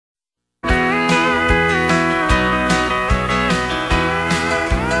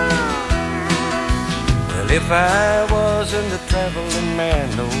If I wasn't a traveling man,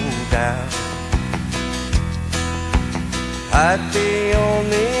 no doubt I'd be on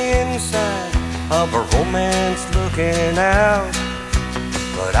the inside of a romance looking out.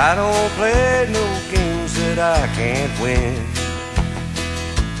 But I don't play no games that I can't win.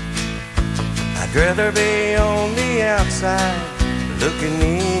 I'd rather be on the outside looking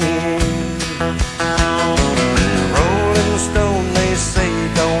in. Rolling stone, they say,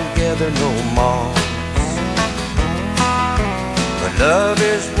 don't gather no moss, but love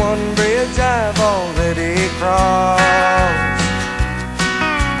is one bridge I've already crossed.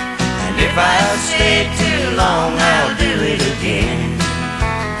 And if I've stayed too long, I'll do it again.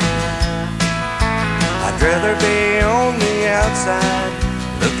 I'd rather be on the outside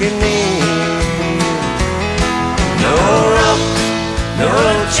looking in. No rope, no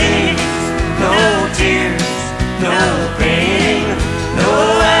chains, no tears, no pain. No,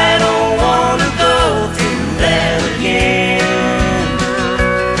 I don't want to go through that again.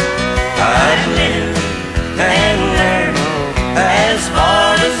 I'd live and learn as far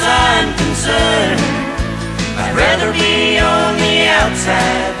as I'm concerned. I'd rather be on the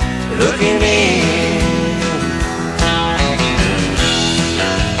outside looking in.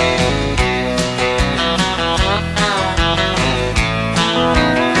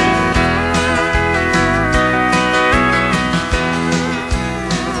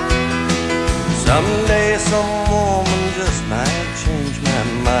 Someday some woman just might change my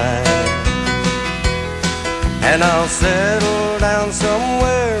mind, and I'll settle down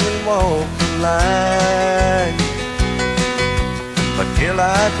somewhere and walk the line. But till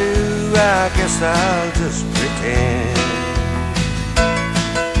I do, I guess I'll just pretend.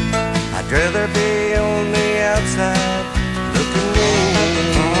 I'd rather be on the outside looking in.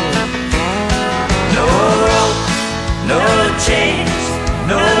 No rope, no chains,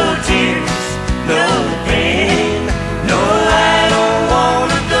 no tears, no pain. No, I don't want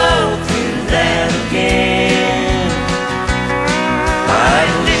to go through that again.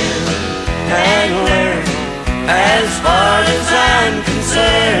 I'd live and learn as far as I'm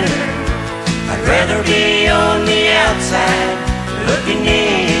concerned. I'd rather be on the outside looking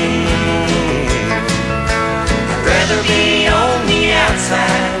in. I'd rather be on the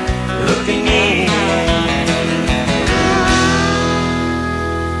outside looking in.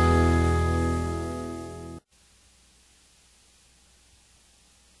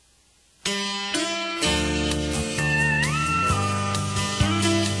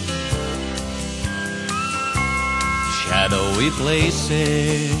 Shadowy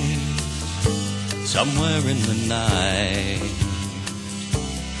places somewhere in the night,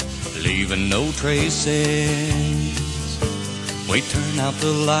 leaving no traces. We turn out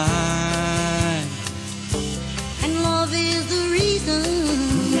the light, and love is the reason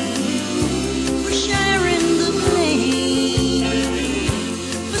for sharing the blame,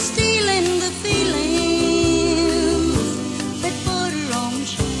 for stealing the feelings that put her on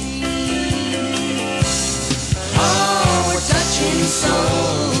shame. Oh, we're touching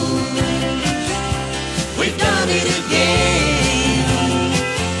souls, we've done it again.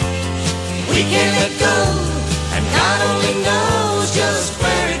 We can't let go, and God only knows just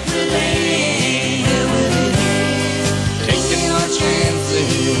where it will end. Taking our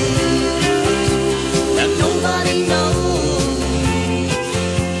chances that nobody knows.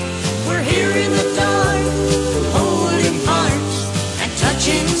 We're here in the dark, holding hearts and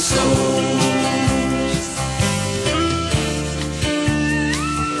touching souls.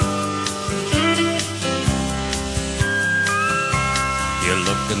 you're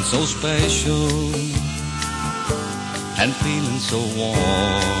looking so special and feeling so warm.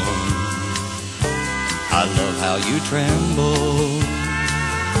 I love how you tremble,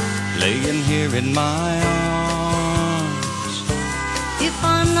 laying here in my arms. If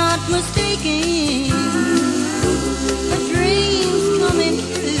I'm not mistaken, a dream's coming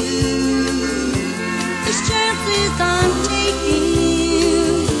true. These chances I'm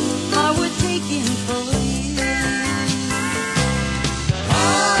taking are worth taking for you.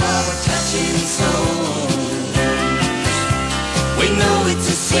 Oh, we're touching souls, we know it's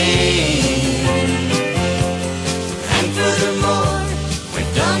a sin. And furthermore,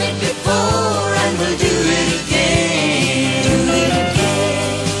 we've done it before and we'll do it again. Do it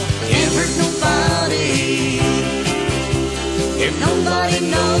again. Can't hurt nobody if nobody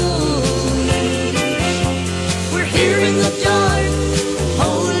knows. We're here in the dark,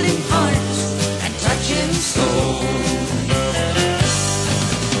 holding hearts and touching souls.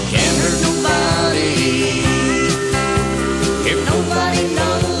 Can't hurt nobody if nobody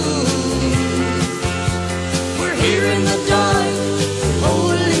knows. We're here in the dark,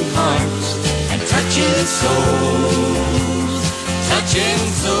 holding hearts and touching souls, touching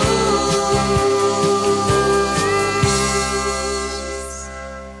souls.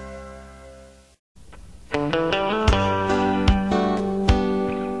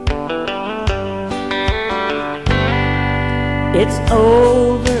 It's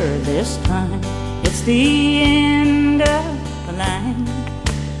over this time, it's the end of the line,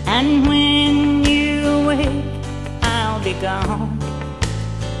 and when you wake, I'll be gone.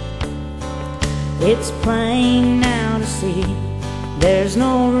 It's plain now to see, there's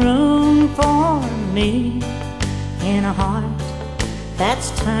no room for me in a heart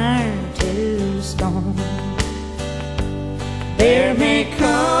that's turned to stone. There may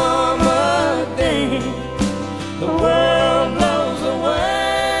come a day the world blows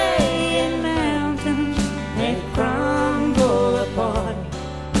away and mountains may crumble apart,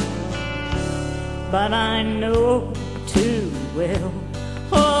 but I know too well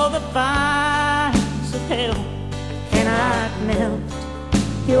all the fires of hell cannot melt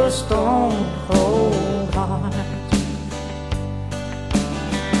your stone cold heart.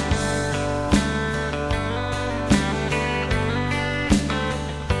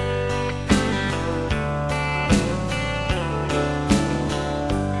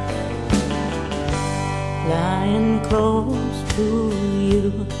 Lying close to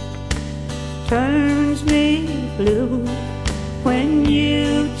you turns me blue when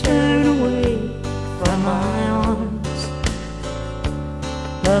you turn away from my arms.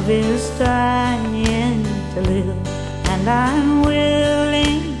 Love is dying to live, and I'm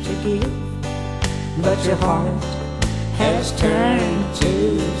willing to give, but your heart has turned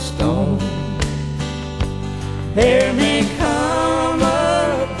to stone. There may come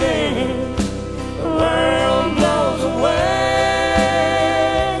a day the world blows away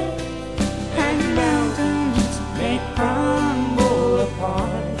and mountains may crumble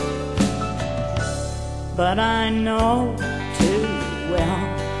apart, but I know too well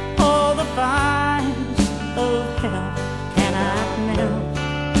all the fires of hell cannot melt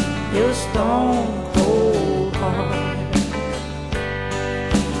your stone cold heart.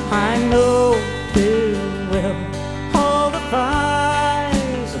 I know too well all the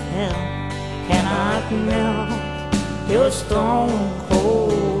fires of hell cannot melt your stone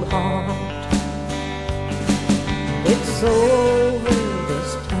cold heart. It's over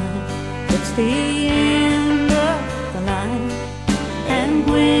this time, it's the end of the night, and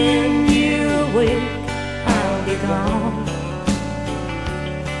when you wake, I'll be gone.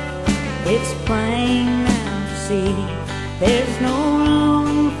 It's plain now to see, there's no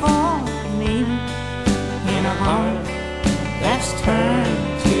room for me in a heart that's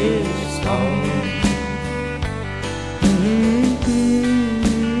turned to stone.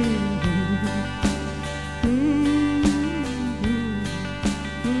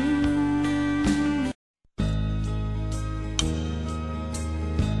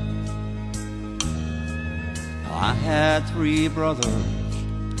 I had 3 brothers,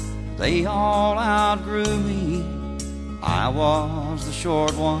 they all outgrew me. I was the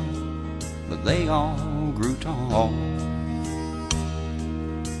short one, but they all grew tall.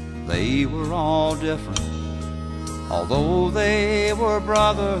 They were all different, although they were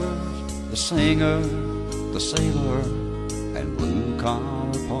brothers, the singer, the sailor, and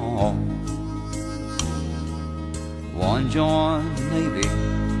blue-collar Paul. One joined the Navy,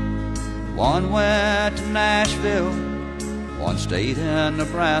 one went to Nashville, one stayed in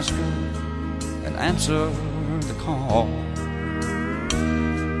Nebraska and answered the call.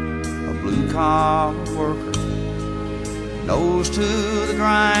 A blue-collar worker, nose to the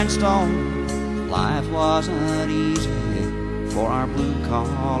grindstone, life wasn't easy for our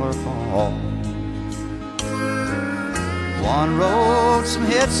blue-collar Paul. One wrote some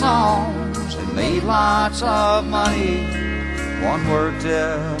hit songs and made lots of money. One worked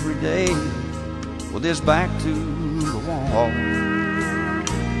every day with his back to the wall.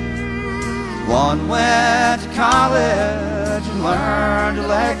 One went to college and learned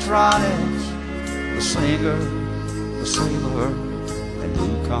electronics, the singer, the sailor, and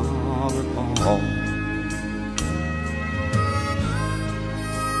blue-collar Paul.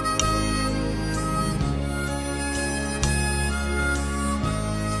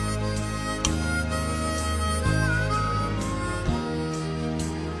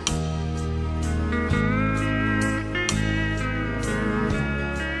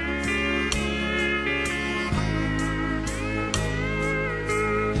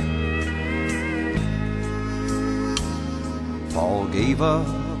 Paul gave up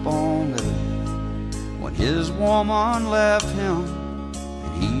on living when his woman left him,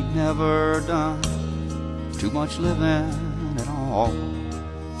 and he'd never done too much living at all.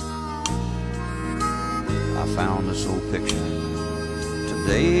 I found this old picture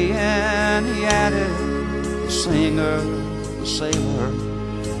today, and he added the singer, the sailor,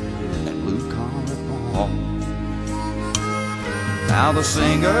 and blue-collar Paul. Now the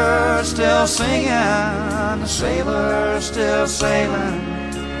singer's still singing, the sailor's still sailing,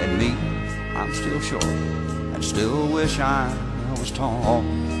 and me, I'm still short and still wish I was tall.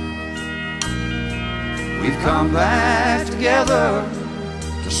 We've come back together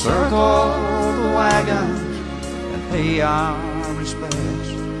to circle the wagons and pay our respects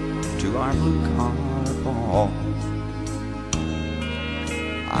to our blue-collar Paul.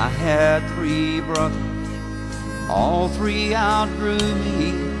 I had 3 brothers, all 3 outgrew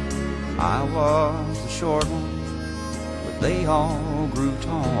me. I was the short one, but they all grew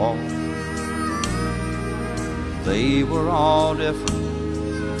tall. They were all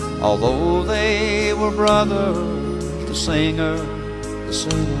different, although they were brothers, the singer, the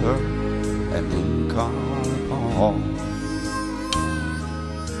sailor, and blue-collar Paul.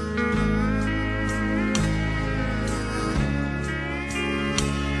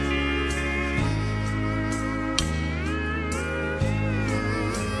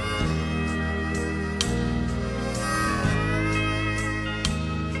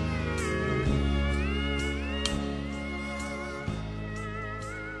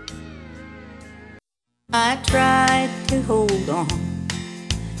 I tried to hold on,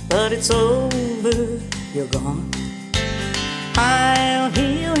 but it's over, you're gone. I'll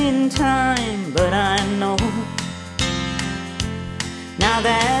heal in time, but I know now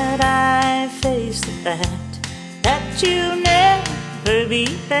that I face the fact that you'll never be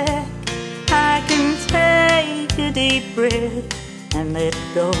back, I can take a deep breath and let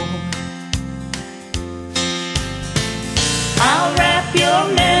go. I'll wrap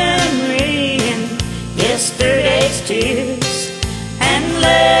your memory in yesterday's tears and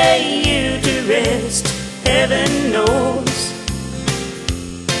lay you to rest. Heaven knows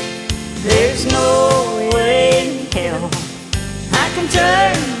there's no way in hell I can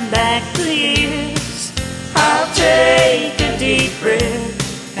turn back the years. I'll take a deep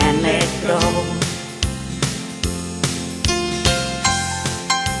breath and let go.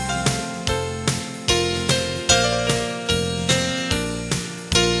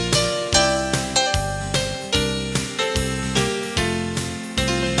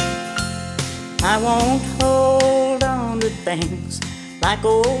 I won't hold on to things like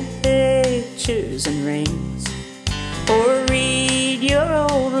old pictures and rings, or read your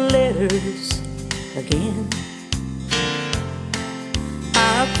old letters again.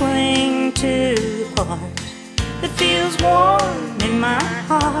 I'll cling to the part that feels warm in my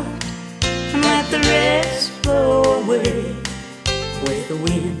heart and let the rest blow away with the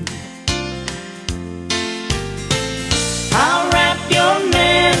wind. I'll wrap your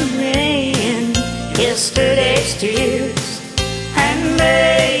memory in yesterday's tears and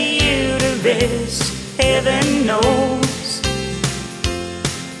lay you to rest. Heaven knows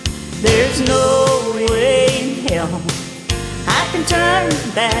there's no way in hell I can turn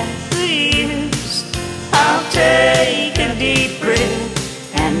back the years. I'll take a deep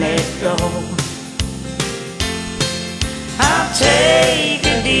breath and let go. I'll take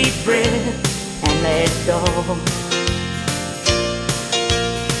a deep breath and let go.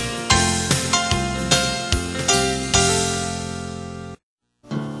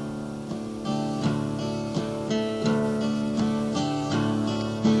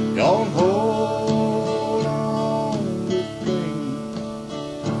 Don't hold on to things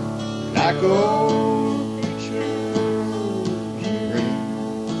like old pictures and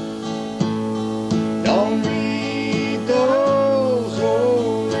rings. Don't read those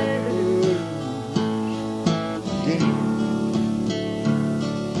old letters again.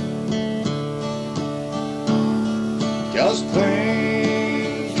 Just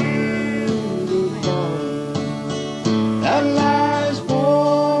cling to the heart that lies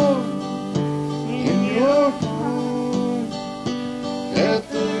warm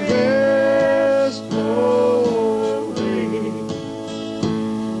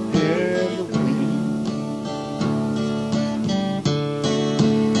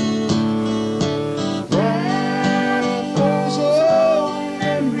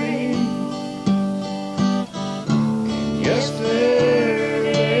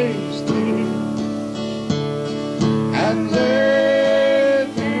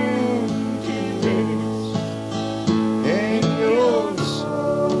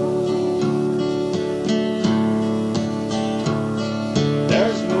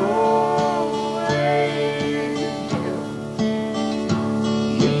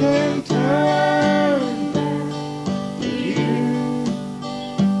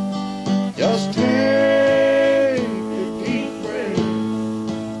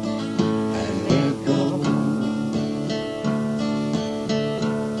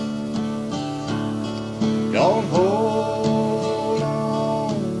Don't hold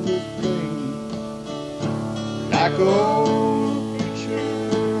on with pain like old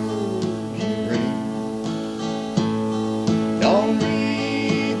pictures you bring. Don't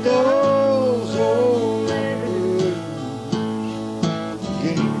read those old letters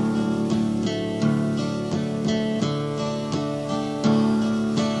again.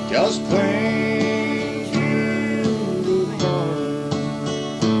 Just cling to the heart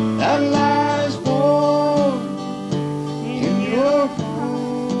that lies born in your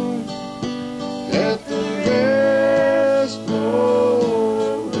heart. Let the rest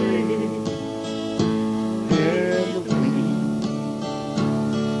blow away in the wind.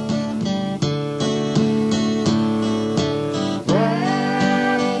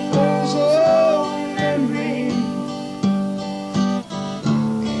 Bright those old memories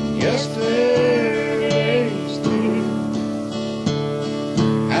in yesterday's day,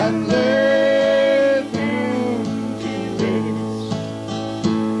 and let them to rest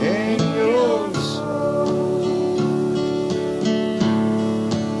in your soul.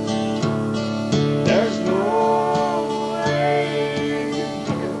 There's no way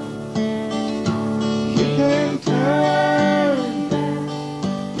to go. You can turn back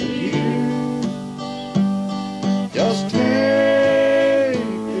the years. Just take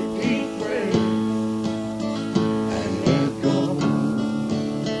a deep breath and let go.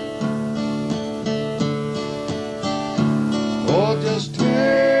 Oh, just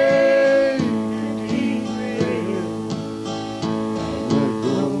take a deep breath and let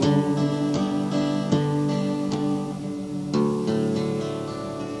go.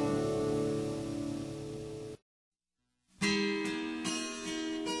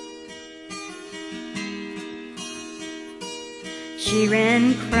 She ran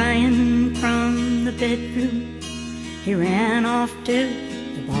crying from the bedroom. He ran off to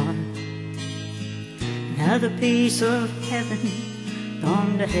the bar. Another piece of heaven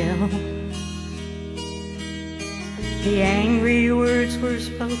gone to hell. The angry words were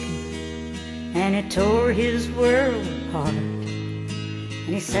spoken, and it tore his world apart.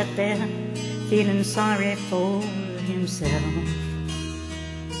 And he sat there feeling sorry for himself.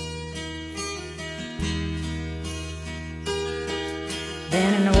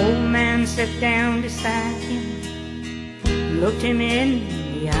 Then an old man sat down beside him, looked him in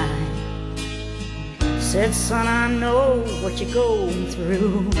the eye, said, "Son, I know what you're going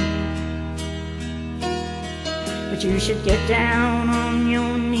through, but you should get down on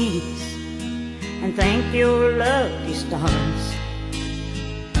your knees and thank your lucky stars.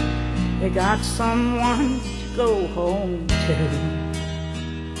 You got someone to go home to.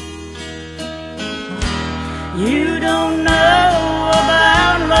 You don't know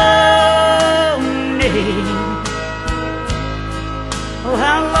about lonely, oh,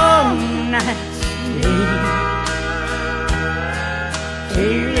 how long nights lead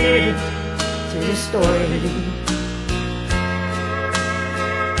till you live through the story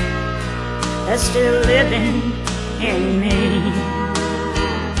that's still living in me.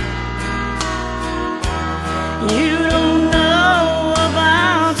 You don't know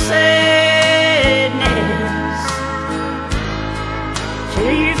about sadness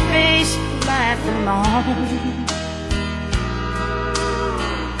till you face life alone.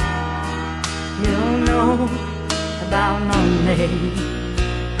 You don't know about lonely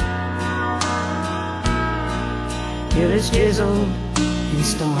till it's chiseled in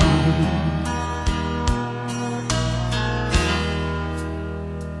stone.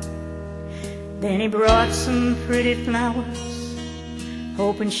 Then he brought some pretty flowers,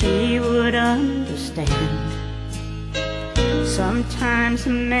 hoping she would understand. Sometimes a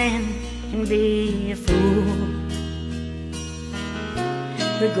man can be a fool.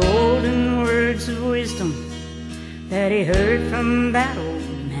 The golden words of wisdom that he heard from that old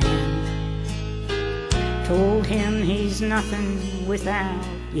man told him he's nothing without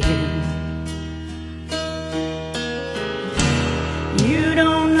you. You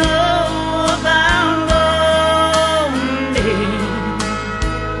don't know about lonely,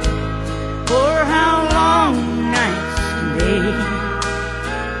 or how long nights can be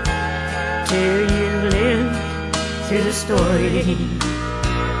till you live through the story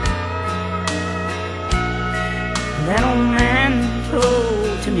that old man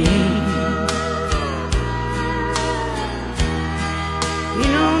told to me. You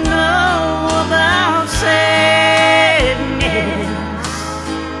don't know about sadness,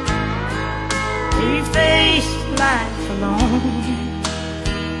 you face life alone.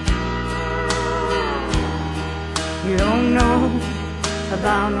 You don't know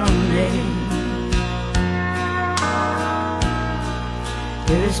about lonely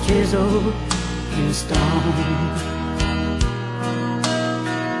till it's chiseled and stone.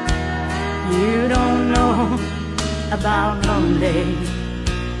 You don't know about Monday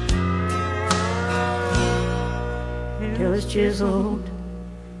till it's chiseled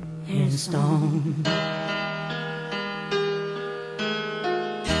in stone.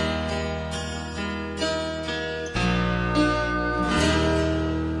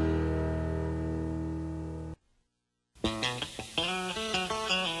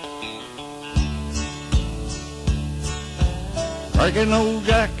 Breaking old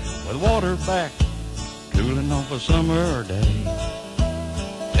Jack with water back, cooling off a summer day.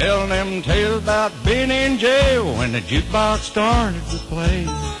 Telling them tales about being in jail when the jukebox started to play.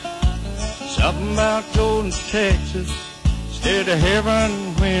 Something about going to Texas instead of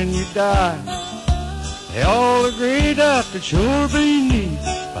heaven when you die. They all agreed I could sure be neat,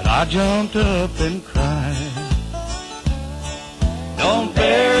 but I jumped up and cried. Don't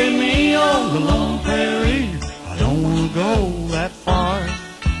bury me on the lone prairie, I don't want to go that far.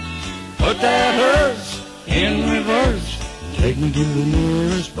 Put that hearse in reverse, take me to the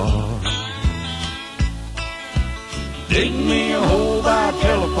nearest bar. Dig me a hole by a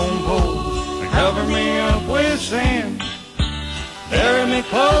telephone pole and cover me up with sand. Bury me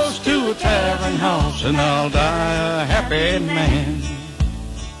close to a tavern house and I'll die a happy man.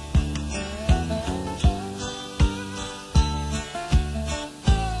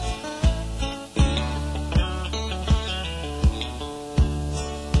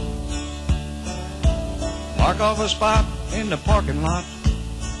 Mark off a spot in the parking lot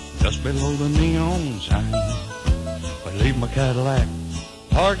just below the neon sign. But leave my Cadillac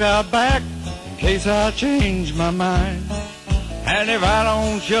parked out back in case I change my mind. And if I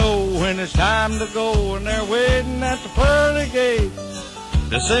don't show when it's time to go and they're waiting at the pearly gate,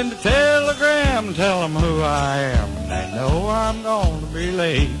 just send a telegram and tell them who I am and they know I'm gonna be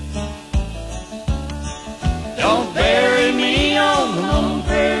late. Don't bury me on the lone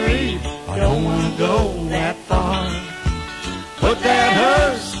prairie, I don't wanna go that far. Put that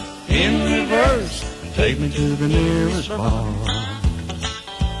hearse in reverse and take me to the nearest bar.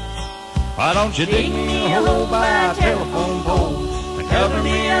 Why don't you dig me a hole by a telephone pole and cover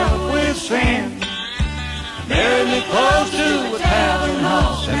me up with sand? Bury me close to a tavern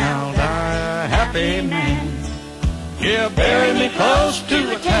house and I'll die a happy man. Yeah, bury me close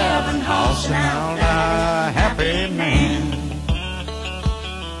to a tavern house and I'll die a happy man.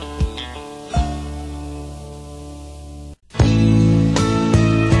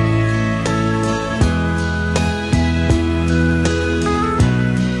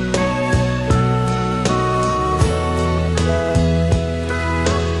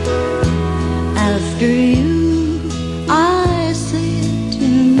 After you, I said to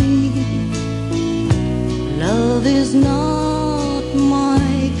me, love is not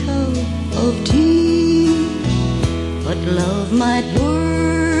my cup of tea, but love might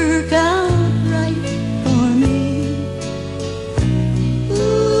work out right for me.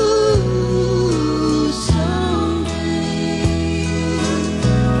 Ooh, someday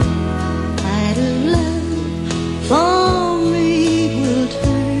light of love for me will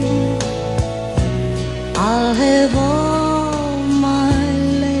turn. I'll have all my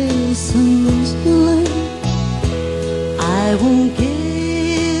lessons learned. I won't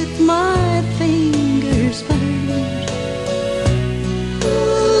get my fingers burned.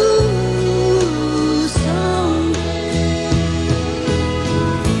 Ooh,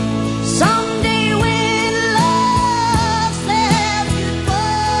 someday when love says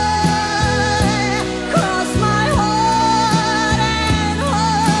goodbye, cross my heart and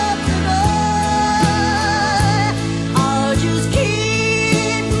hope to die. I'll just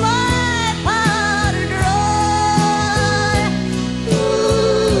keep my powder dry.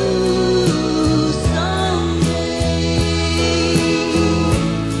 Ooh, someday.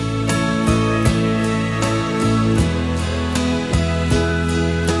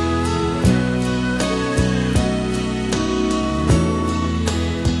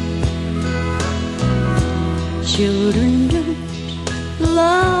 Children don't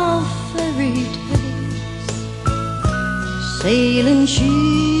love fairy tales, sailing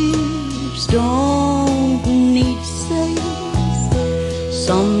ships don't need sails.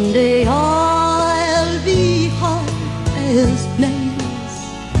 Someday I'll be hard as nails.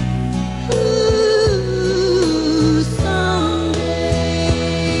 Ooh,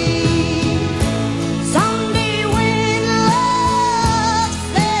 someday when love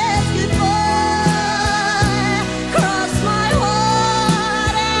says goodbye, cross my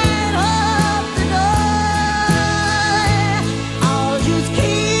heart and hope to die. I'll just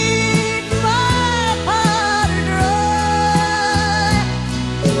keep my powder dry.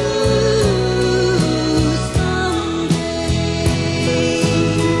 Ooh,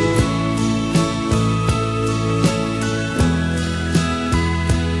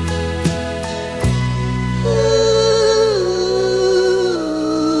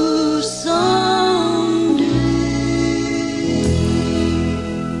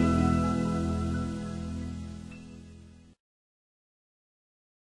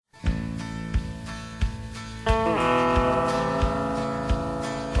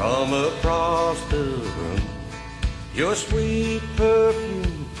 from across the room. Your sweet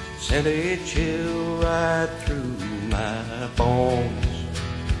perfume sent a chill right through my bones.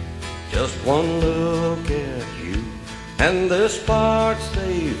 Just one look at you, and the sparks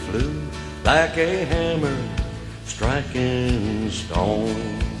they flew like a hammer striking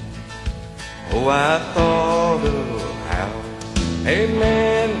stone. Oh, I thought of how a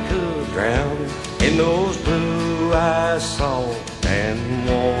man could drown in those blue eyes, soft and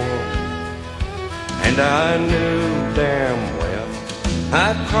warm. And I knew damn well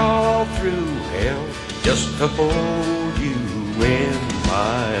I'd crawl through hell just to hold you in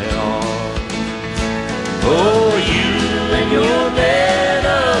my arms. Oh, you and your bed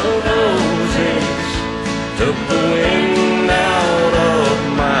of roses took the wind out of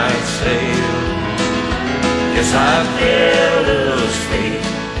my sails. Yes, I fell asleep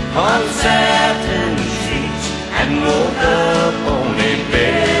on satin sheets and woke up on a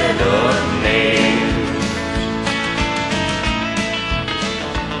bed of nails.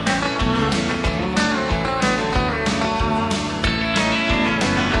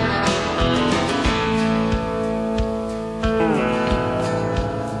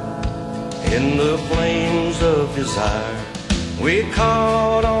 In the flames of desire, we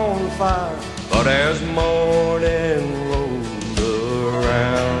caught on fire, but as morning rolled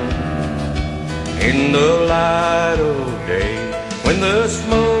around, in the light of day, when the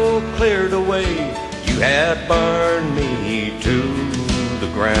smoke cleared away, you had burned me to the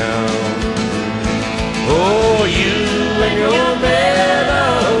ground. Oh, you and your bed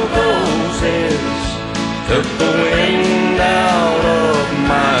of roses took the wind out of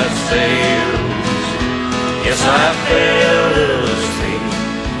my sails. Yes, I fell asleep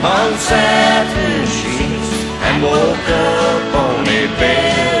on satin sheets and woke up on a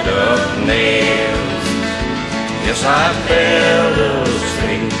bed of nails. Yes, I fell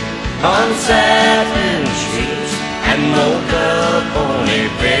asleep on satin sheets and woke up on a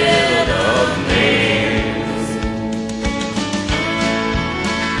bed of nails.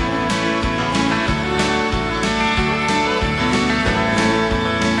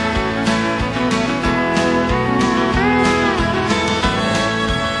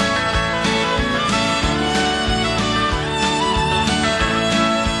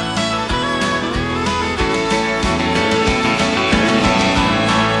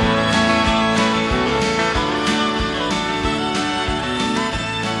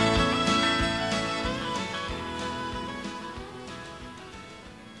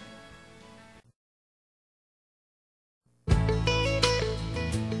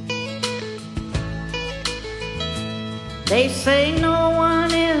 They say no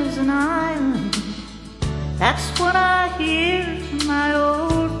one is an island. That's what I hear from my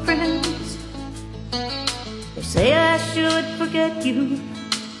old friends. They say I should forget you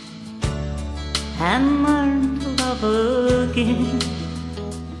and learn to love again.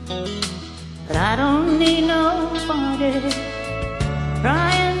 But I don't need nobody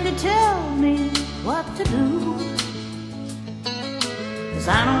trying to tell me what to do, 'cause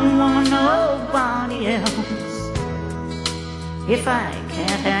I don't want nobody else if I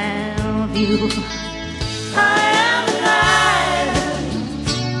can't have you. I am an island.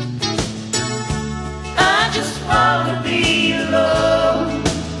 I just want to be alone.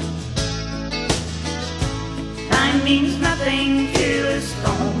 Time means nothing to a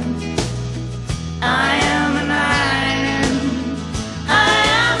stone. I am an island. I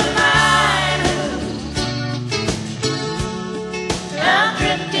am an island. I'm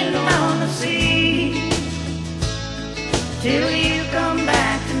drifting on the sea till you come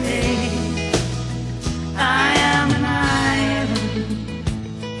back to me. I am an island.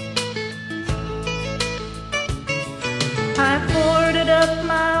 I boarded up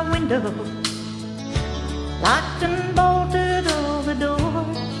my windows, locked and bolted all the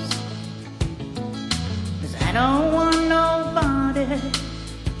doors, 'cause I don't want nobody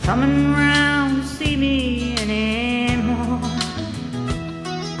coming round to see me anymore.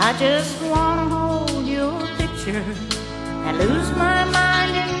 I just wanna hold your picture and lose my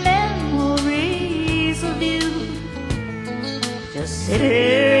mind in memories of you. Just sit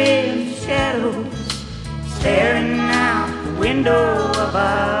here in the shadows, staring out the window of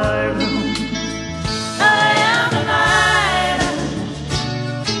our room. I am an island.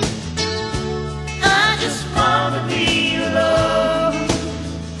 I just want to be alone.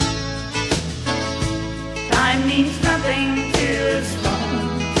 Time means nothing to us long.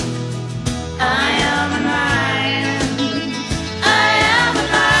 I am an island. I am an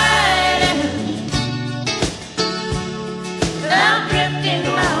island. I'm drifting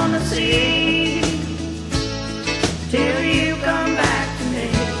on the sea till you come back to me.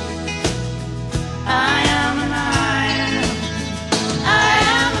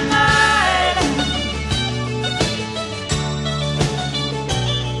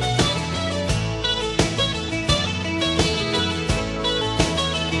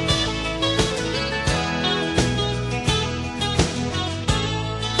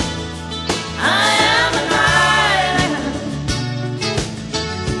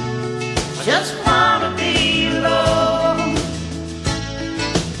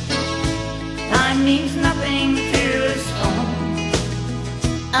 means nothing to a storm.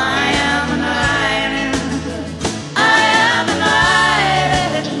 I am an island, I am an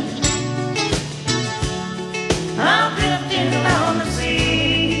island. I'm drifting on the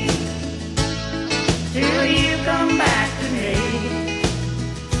sea till you come back to me.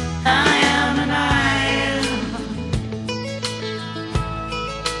 I am an island.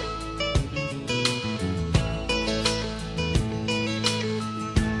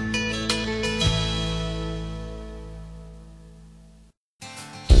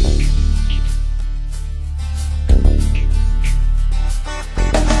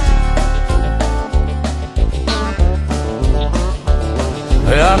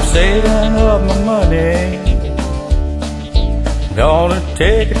 Well, I'm saving up my money, gonna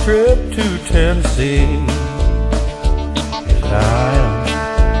take a trip to Tennessee. Yes, I am.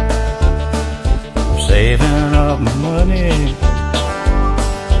 I'm saving up my money,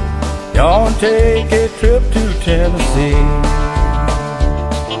 gonna take a trip to Tennessee.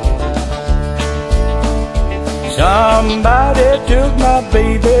 Somebody took my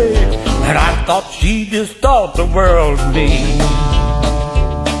baby, and I thought she just thought the world of me.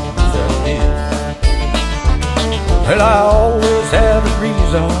 Well, I always had a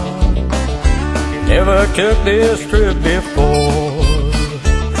reason, never took this trip before.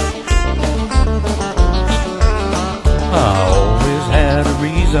 I always had a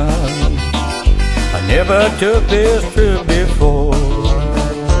reason, I never took this trip before.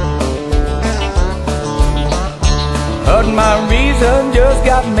 But my reason just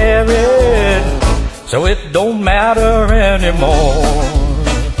got married, so it don't matter anymore.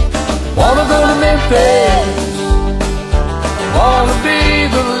 Wanna go to Memphis, wanna be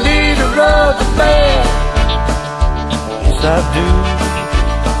the leader of the band. Yes, I do.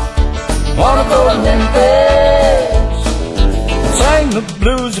 Wanna go to Memphis, sing the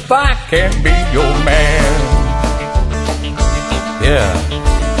blues if I can't be your man. Yeah.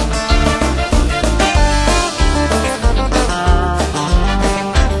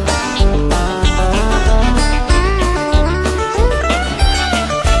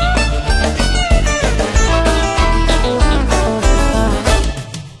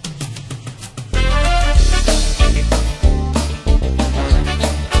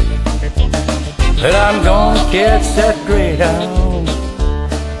 But I'm gonna catch that Greyhound,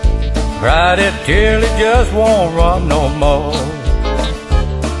 ride it till it just won't run no more.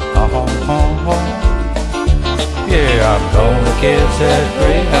 Yeah, I'm gonna catch that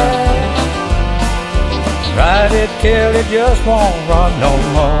Greyhound, ride it till it just won't run no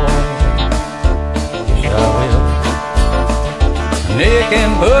more. Yes, I will. They can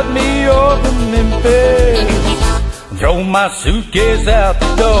put me over to Memphis, throw my suitcase out the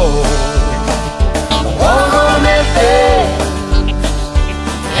door. Wanna go to Memphis,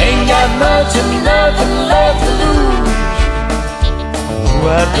 ain't got much and nothing left to lose. No,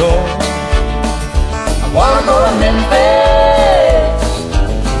 I don't. I wanna go to Memphis,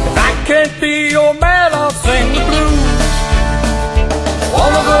 if I can't be your man, I'll sing the blues.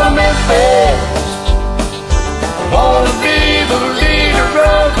 Wanna go to Memphis, wanna be the leader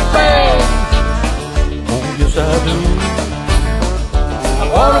of the band. Oh, yes I do. I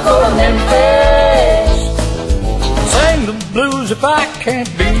wanna go to Memphis, sing the blues if I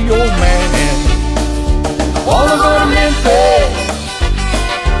can't be your man. I wanna go to Memphis,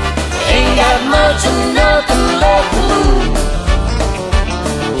 ain't got much and nothing left to lose.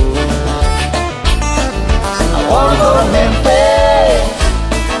 I wanna go to Memphis,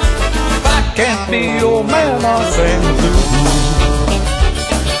 if I can't be your man, I'll sing the blues.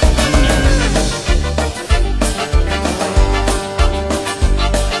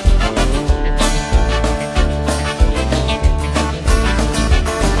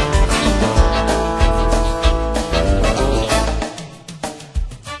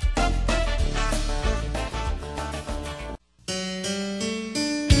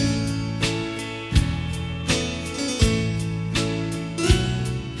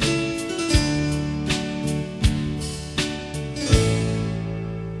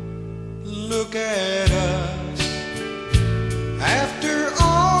 Look at us, after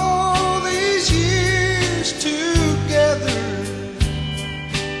all these years together.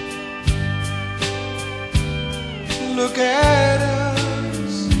 Look at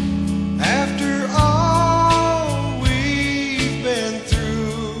us, after all we've been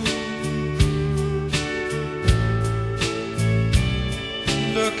through.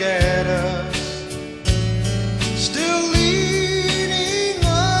 Look at us, still leaning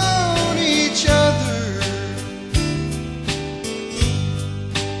on each other.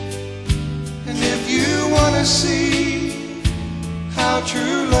 And if you want to see how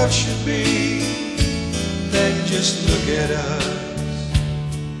true love should be, just look at us.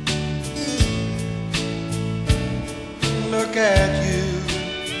 Look at you,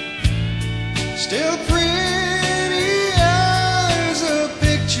 still pretty as a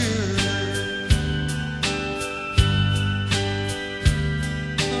picture.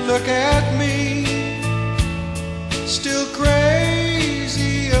 Look at me, still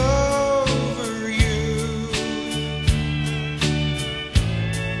crazy over you.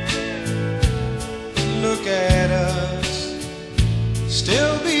 Look at us,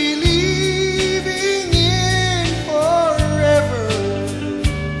 still believing in forever.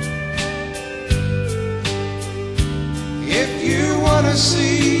 If you want to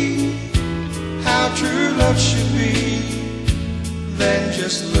see how true love should be, then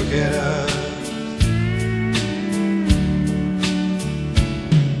just look at us.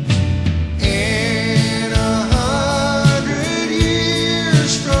 In 100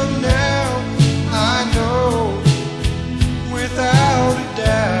 years from now, I know without a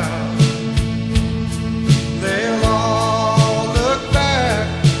doubt they'll all look back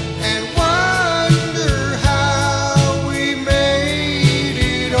and wonder how we made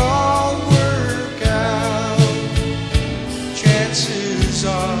it all work out. Chances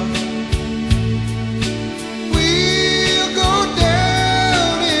are we'll go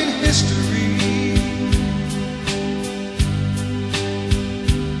down in history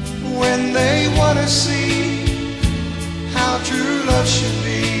when they want to see how true love should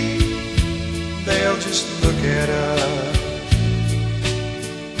be. They'll just look at us.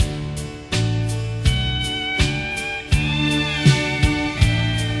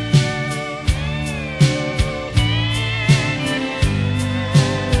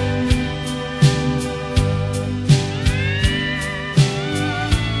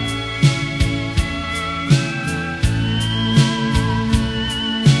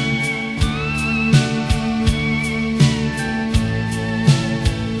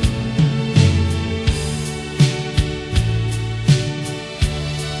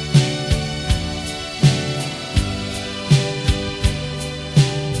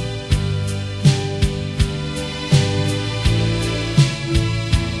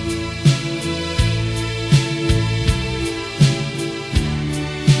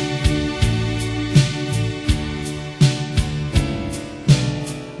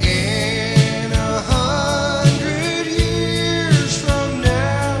 In 100 years from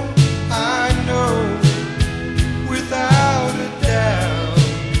now, I know without a doubt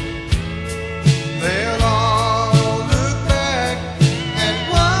they'll all look back and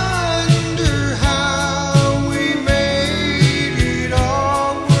wonder how we made it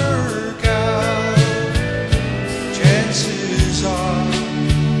all work out. Chances are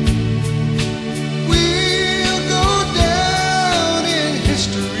we'll go down in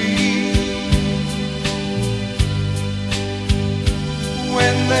history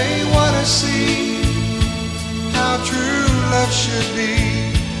when they want to see how true love should be.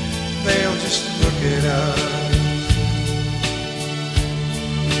 They'll just look at us.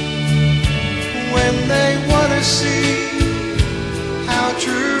 When they want to see how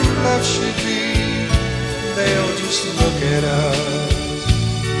true love should be, they'll just look at us.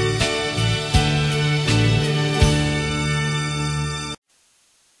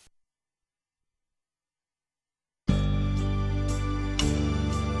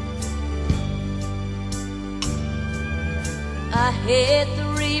 I had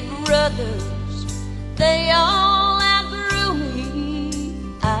 3 brothers, they all outgrew me.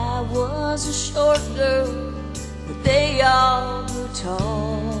 I was a short girl, but they all grew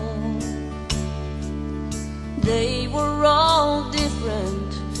tall. They were all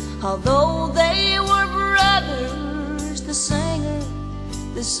different, although they were brothers. The singer,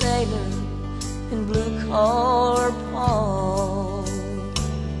 the sailor, and blue-collar Paul.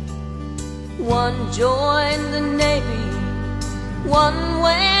 One joined the Navy, one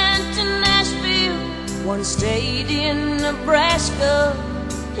went to Nashville, one stayed in Nebraska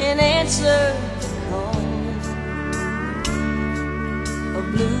and answered the call. A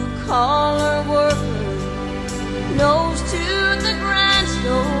blue-collar worker, nose to the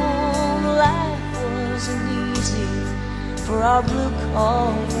grindstone. Life wasn't easy for our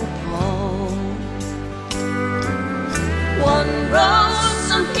blue-collar Paul. One wrote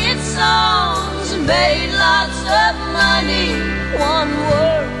some hit songs and made lots of money. One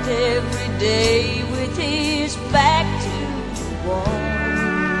worked every day with his back to the wall.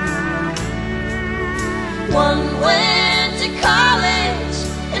 One went to college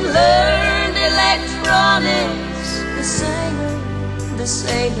and learned electronics. The singer, the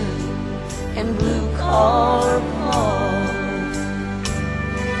sailor, and blue-collar Paul.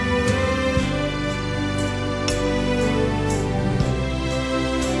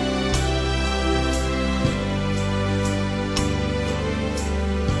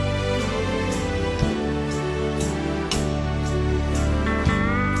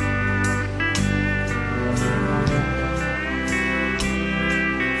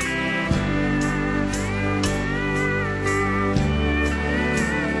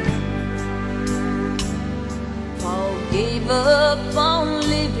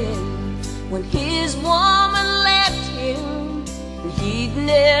 when his woman left him, and he'd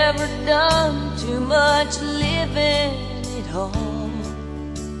never done too much living at all.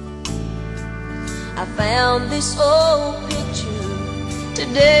 I found this old picture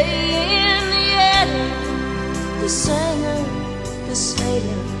today in the attic, the singer, the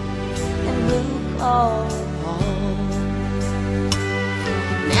sailor, and blue-collar Paul.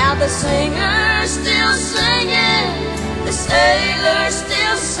 Now the singer's still singing, the sailor's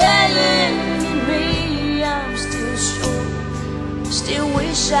still sailing, and me, I'm still short, still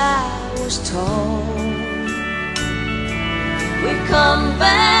wish I was tall. We've come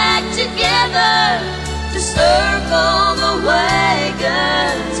back together to circle the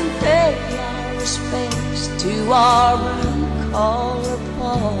wagons and pay our respects to our blue-collar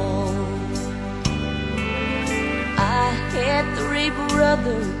Paul. I had 3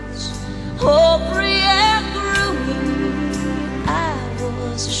 brothers, all 3 outgrew me. I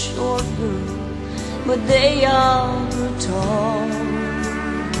was a short girl, but they all grew tall.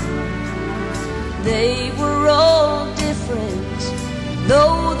 They were all different,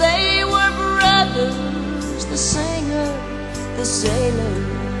 though they were brothers, the singer, the sailor,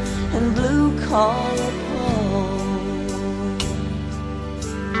 and blue-collar Paul.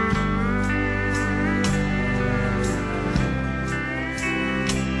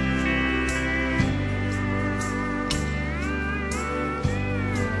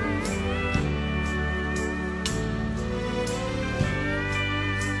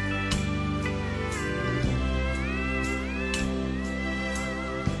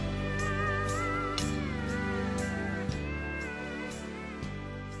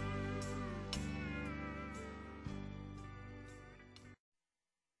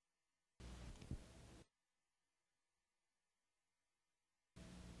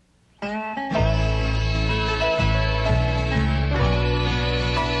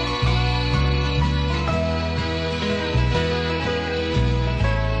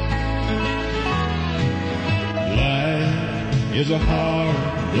 Is a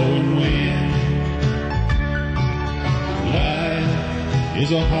hard-blowing wind. Life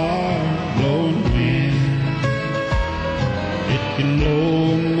is a hard-blowing wind. It can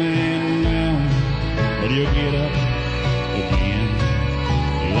blow a man down, but he'll get up again.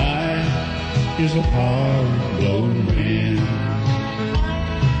 Life is a hard-blowing wind.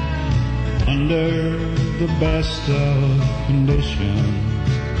 Under the best of conditions,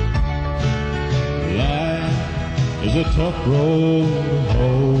 life is a tough road to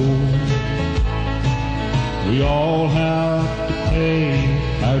hoe. We all have to pay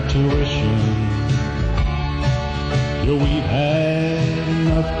our tuition till we've had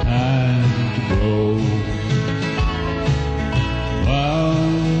enough time to grow. While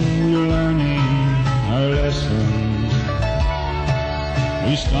we're learning our lessons,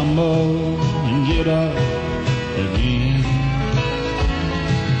 we stumble and get up again.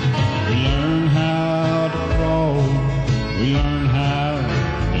 We learn how to crawl, we learn how to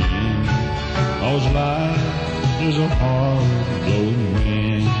bend, 'cause life is a hard-blowing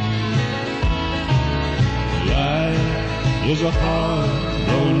wind. Life is a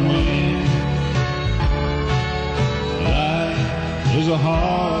hard-blowing wind. Life is a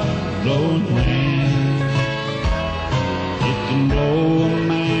hard-blowing wind. It can blow a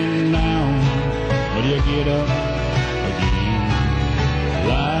man down, but he'll get up again.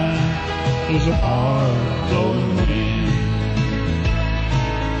 Life is a hard-blowing wind.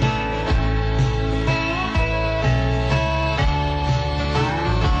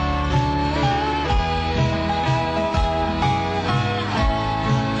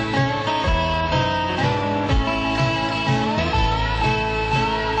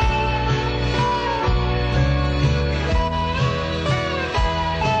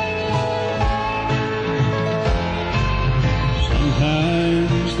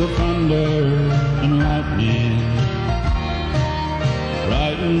 The thunder and lightning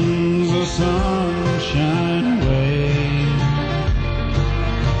brightens the sunshine away.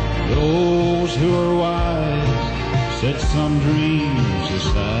 Those who are wise set some dreams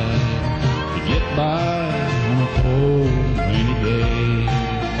aside to get by on a cold, rainy day.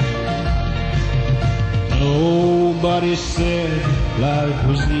 Nobody said life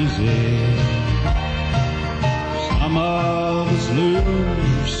was easy. Some of us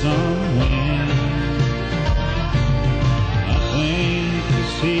lose, some win. I think the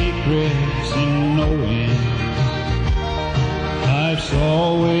secret's in knowing life's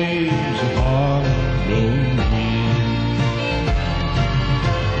always a hard-blowing wind.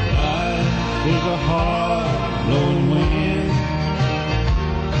 Life is a hard-blowing wind.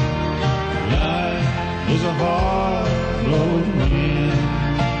 Life is a hard-blowing wind.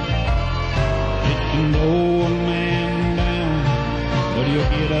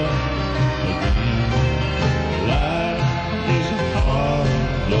 get up again. Life is a hard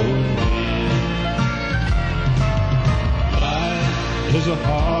blowing wind. Life is a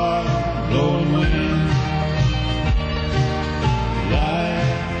hard blowing wind.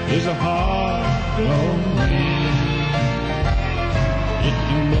 Life is a hard blowing wind. It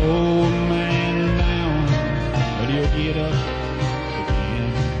can blow a man down, but he'll get up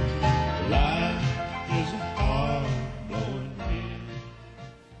again. Life is a hard blowing wind.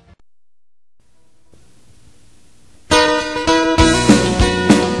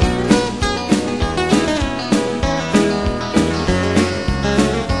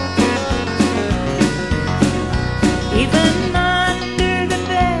 Even under the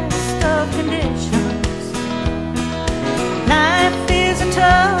best of conditions, life is a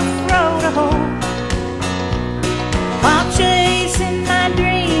tough road to hoe. While chasing my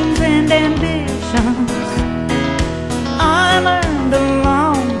dreams and ambitions, I learned a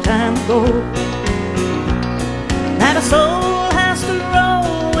long time ago that a soul has to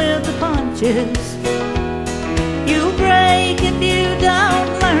roll with the punches. You break if you don't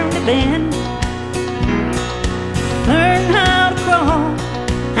learn to bend. Learn how to crawl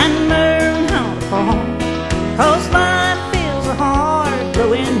and learn how to fall, 'cause life is a hard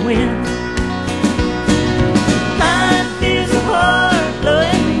blowing wind. Life is a hard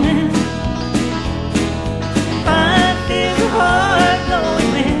blowing wind. Life is a hard blowing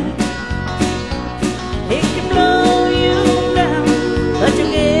wind. It can blow you down, but you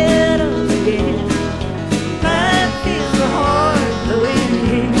get up again. Life is a hard blowing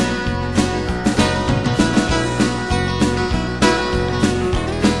wind.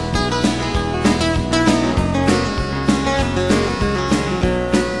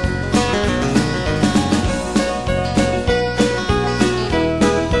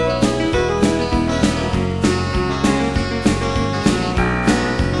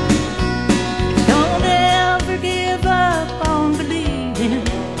 Don't ever give up on believing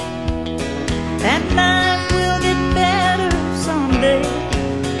that life will get better someday.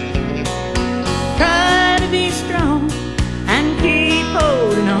 Try to be strong and keep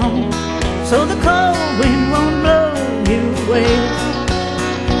holding on, so the cold wind won't blow you away.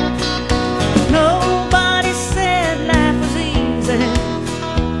 Nobody said life was easy.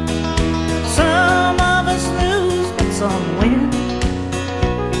 Some of us lose, but some win.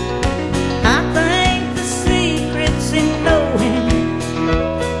 I think the secret's in knowing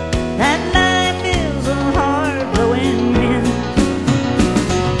that life is a hard blowing wind.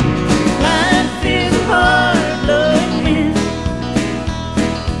 Life is a hard blowing wind.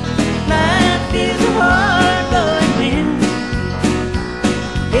 Life is a hard blowing wind.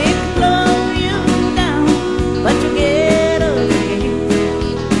 It can blow you down, but you get up again.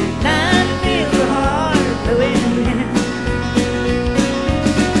 Life is a hard blowing wind.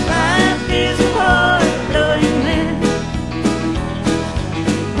 Life is a hard blowing wind.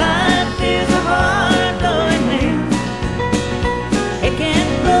 Life is a hard blowing wind. It can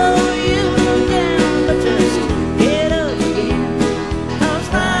blow you down, but just get up again, 'cause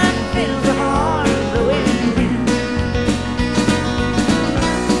life is a hard blowing wind.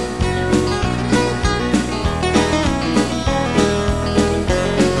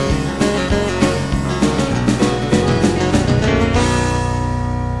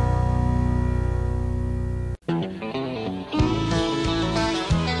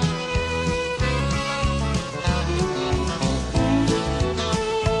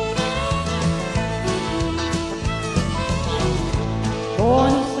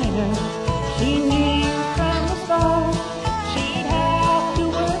 Born a singer, she knew from the start she'd have to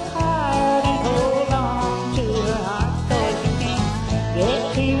work hard and hold on to her heart, 'cause you can't get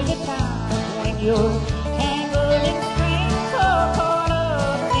to the top when you're tangled in strings or caught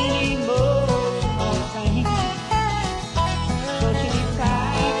up in emotional things. So she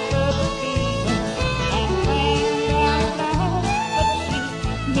piped up her feelings and sang out loud, but she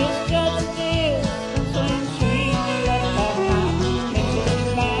misjudged the distance when she let that out. Mrs.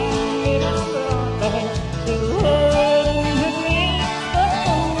 Bandit brought back to her in her dreams, but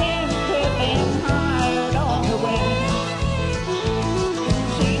the wind kept them higher on the wind.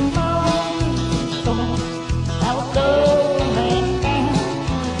 She moaned the storm that was blowing down.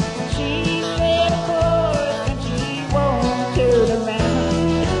 She said a chorus and she won't turn around.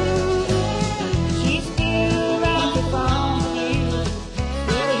 She still writes a song for you,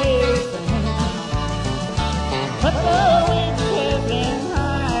 still hears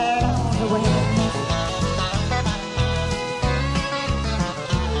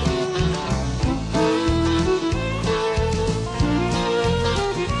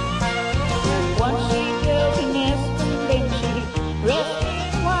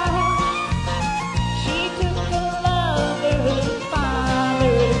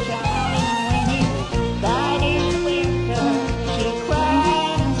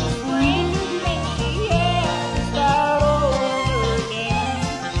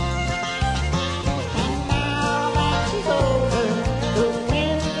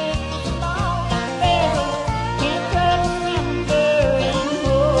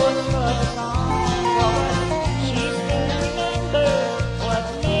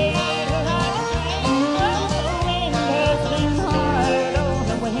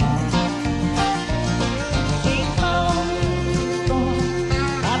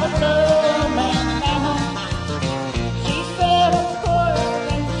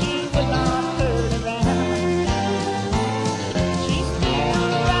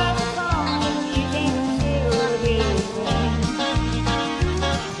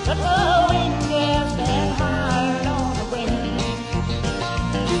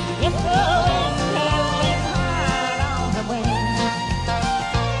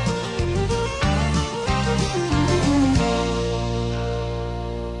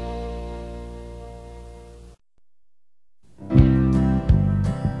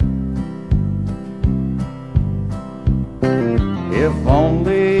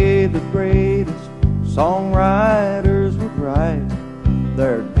songwriters would write,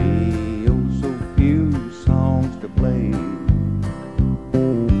 there'd be oh so few songs to play.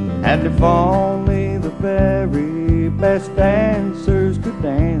 And if only the very best dancers could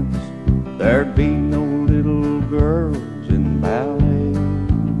dance, there'd be no little girls in ballet.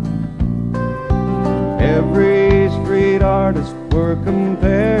 Every street artist were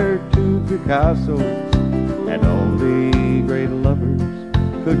compared to Picasso, and only great lovers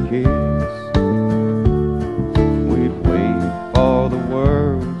could kiss. We'd wait for the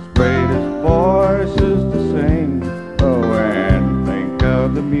world's greatest voices to sing, oh, and think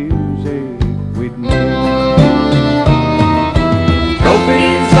of the music we'd make.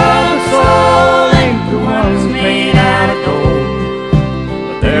 Trophies of the soul ain't the ones made out of gold,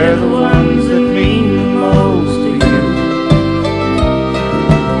 but they're the ones that mean the most to you.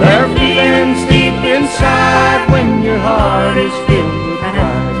 They're feelings deep inside when your heart is filled with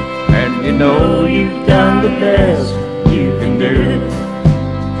pride, and you know you've done the best you can do.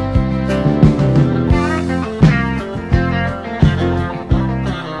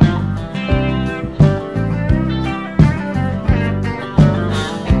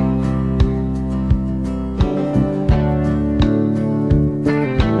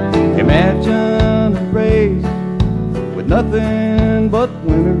 Imagine a race with nothing but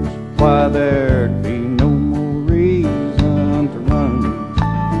winners. Why, there'd be no more reason to run.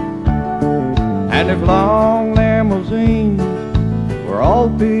 And if long limousines were all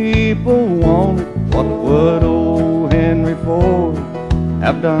people wanted, what would old Henry Ford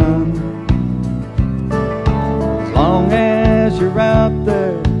have done? As long as you're out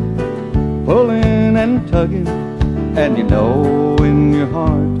there pulling and tugging, and you know in your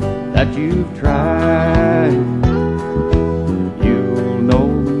heart that you've tried, you'll know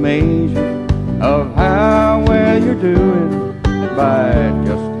the measure of how well you're doing by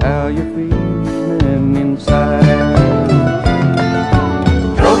just how you're feeling inside.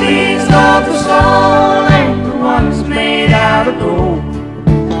 Trophies of the soul ain't the ones made out of gold,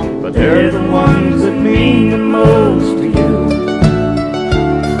 but they're the ones that mean the most to you.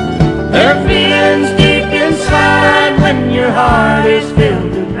 They're feelings deep inside when your heart is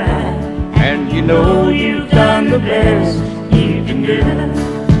filled with pride, and you know you've done the best you can do.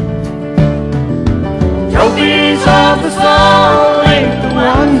 Trophies of the soul ain't the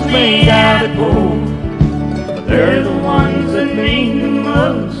ones made out of gold, but they're the ones that mean the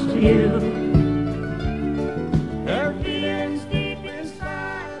most to you. They're feelings deep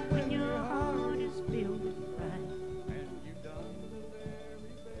inside when your heart is filled with pride, and you've done the very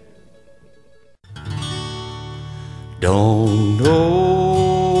best. Don't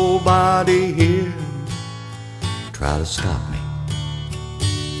nobody here try to stop me.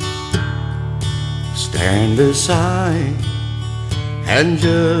 Stand aside and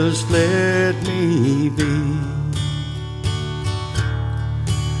just let me be.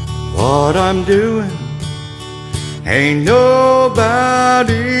 What I'm doing ain't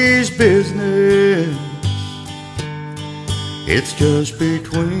nobody's business. It's just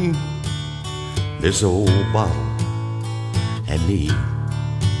between this old bottle and me.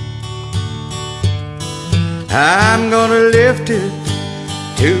 I'm gonna lift it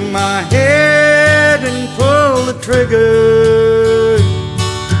to my head and pull the trigger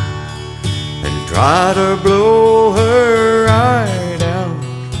and try to blow her right out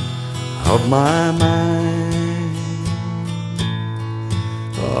of my mind.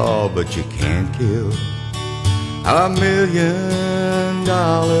 Oh, but you can't kill a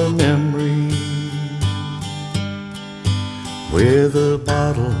 $1,000,000 memory with a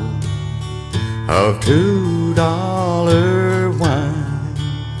bottle of $2 wine.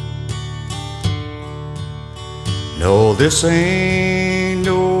 No, this ain't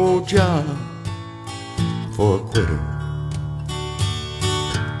no job for a quitter.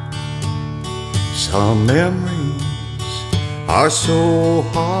 Some memories are so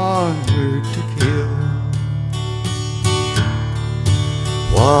hard to kill.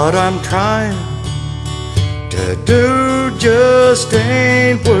 What I'm trying to do just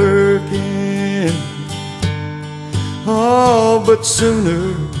ain't working. Oh, but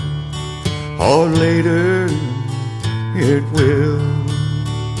sooner or later it will.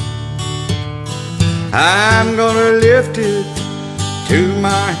 I'm gonna lift it to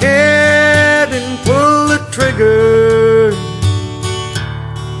my head and pull the trigger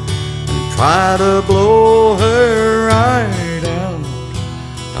and try to blow her right out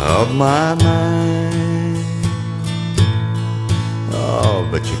of my mind. Oh,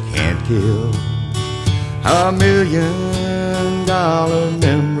 but you can't kill a $1,000,000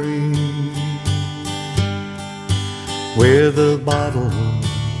 memory with a bottle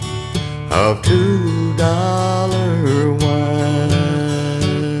of $2 wine.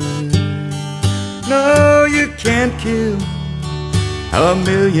 No, you can't kill $1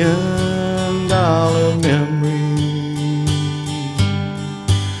 million memory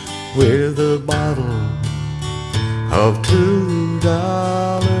with a bottle of $2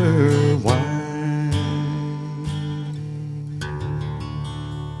 wine.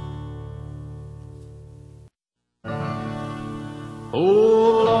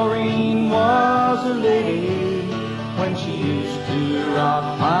 Oh, Lorraine was a lady when she used to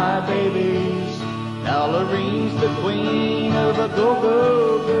rock my babies. Now Lorraine's the queen of a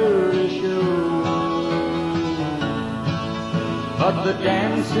go-go girly show. But the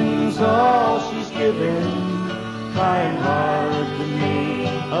dancing's all she's given, trying hard to make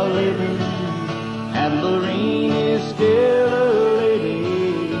a living. And Lorraine is still a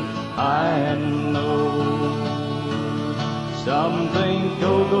lady, I know. Some think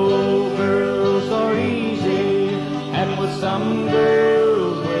go-go girls are easy, and with some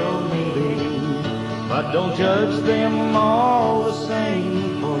girls, well, maybe. But don't judge them all the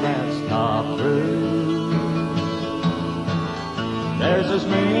same, for that's not true. There's as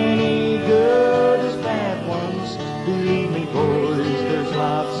many good as bad ones. Believe me, boys, there's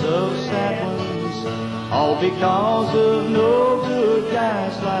lots of sad ones, all because of no good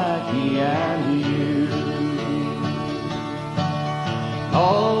guys like me and you.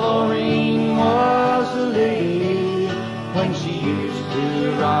 Oh, Lorraine was a lady when she used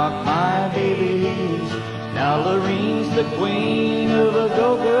to rock my babies. Now Lorraine's the queen of a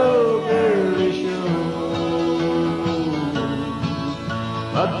go-go girly show.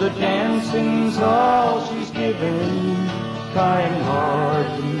 But the dancing's all she's given, trying hard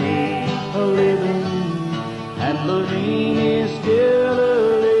to make a living. And Lorraine is still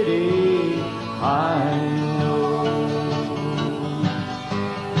a lady, I know.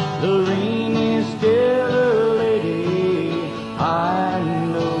 Lorraine is still a lady, I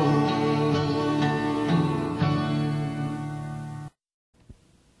know.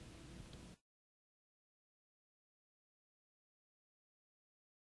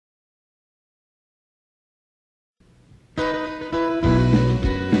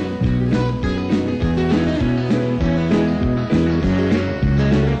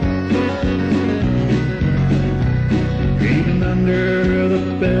 Even under the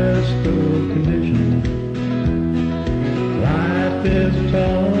best of conditions, life is a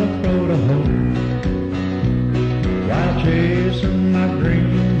tough road to hoe. While chasing my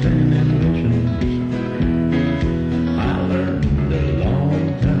dreams and ambitions, I learned a long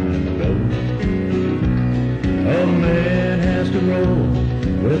time ago, a man has to roll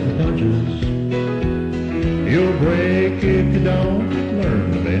with the punches. You'll break if you don't learn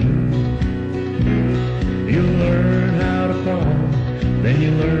to bend. You learn how to fall, then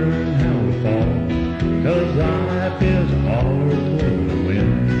you learn how to fall, 'cause life is a hard road to win.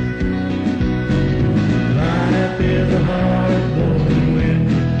 Life is a hard road to win.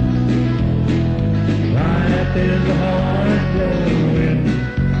 Life is a hard road to win.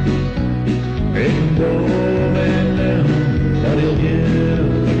 It can go up and down, but he'll get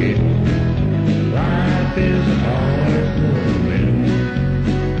up again. Life is a hard road to win.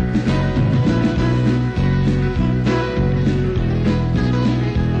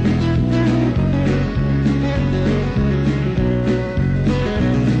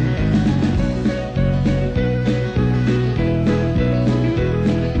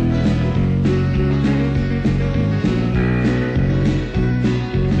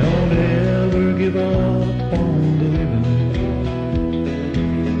 Don't ever give up on believing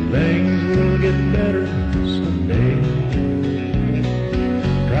things will get better someday.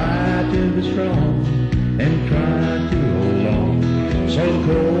 Try to be strong and try to hold on, so the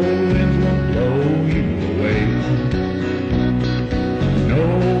cold winds won't blow you away.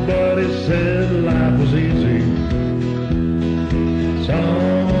 Nobody said life was easy.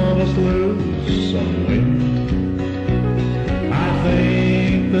 Some of us lose, some win. I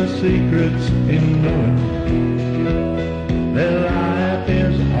think the secret's in knowing that life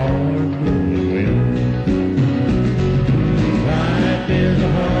is a hard road to win. Life is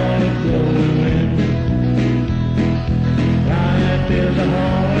a hard road to win. Life is a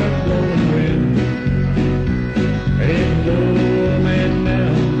hard road to win. It can go a man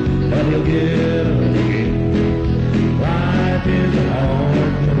down, but he'll get up again. Life is a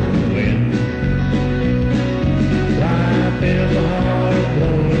hard road to win. Life is a hard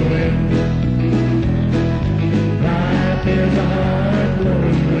road to win. Life is a hard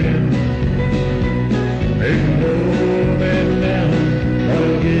road to win. It can go up and down, but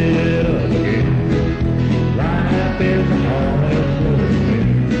he'll get up again. Life is a hard road to win.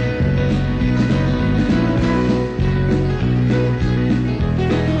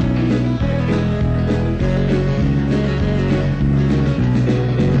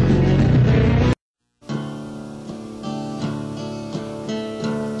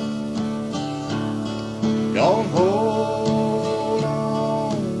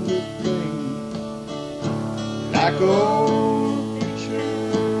 like old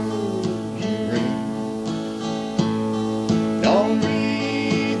pictures you bring. Don't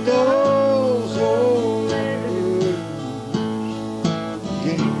read those old letters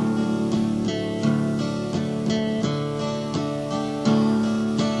again.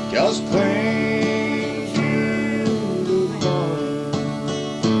 Just cling to the heart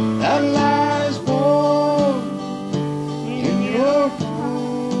that lies warm in your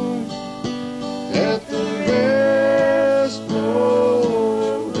heart. Let the rest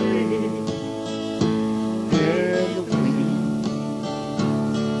blow away in the wind.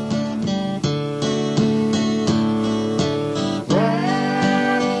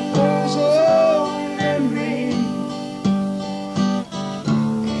 Wrap those old memories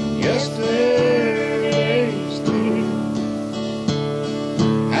yesterday's day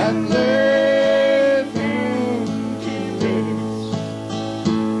and let them to rest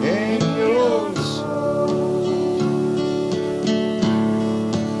in your soul.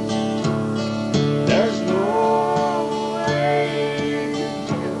 There's no way to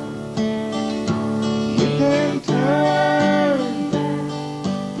tell. You can turn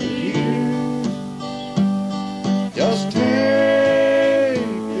back the years. Just take a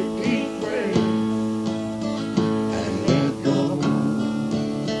deep breath and let go.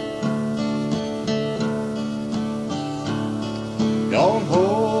 Don't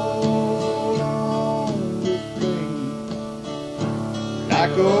hold on with pain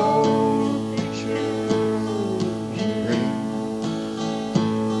like old